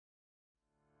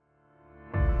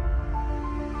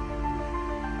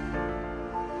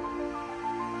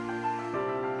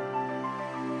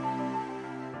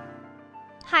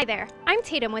Hi there, I'm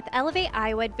Tatum with Elevate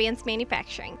Iowa Advanced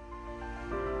Manufacturing.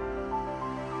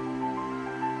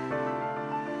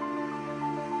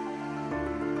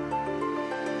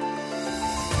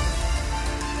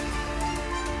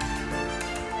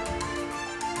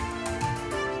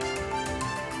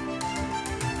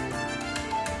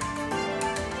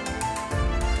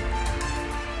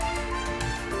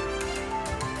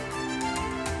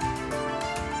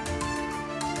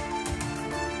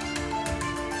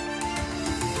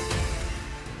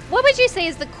 What would you say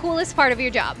is the coolest part of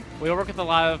your job? We work with a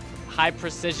lot of high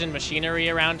precision machinery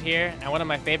around here, and one of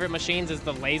my favorite machines is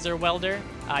the laser welder.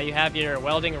 You have your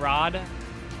welding rod,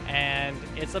 and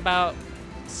it's about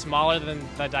smaller than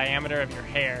the diameter of your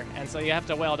hair, and so you have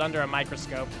to weld under a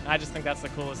microscope. I just think that's the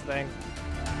coolest thing.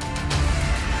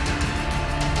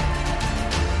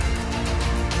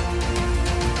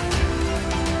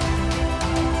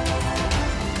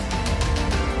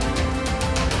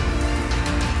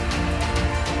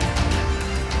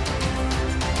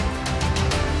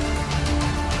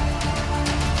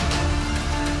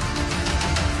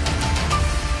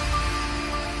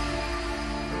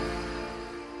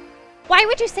 Why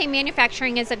would you say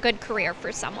manufacturing is a good career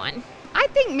for someone? I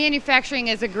think manufacturing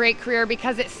is a great career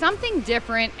because it's something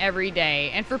different every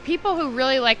day. And for people who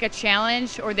really like a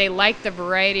challenge or they like the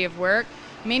variety of work,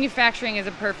 manufacturing is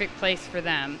a perfect place for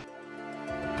them.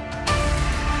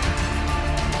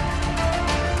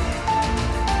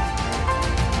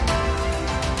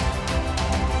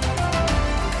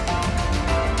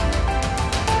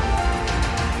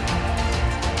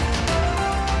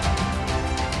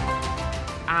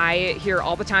 I hear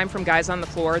all the time from guys on the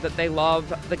floor that they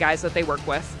love the guys that they work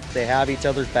with. They have each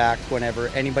other's back whenever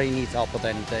anybody needs help with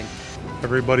anything.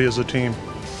 Everybody is a team.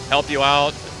 Help you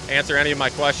out, answer any of my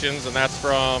questions, and that's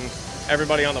from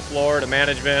everybody on the floor to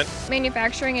management.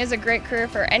 Manufacturing is a great career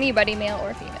for anybody, male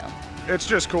or female. It's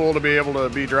just cool to be able to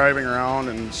be driving around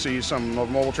and see some of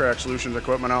Mobile Track Solutions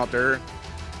equipment out there.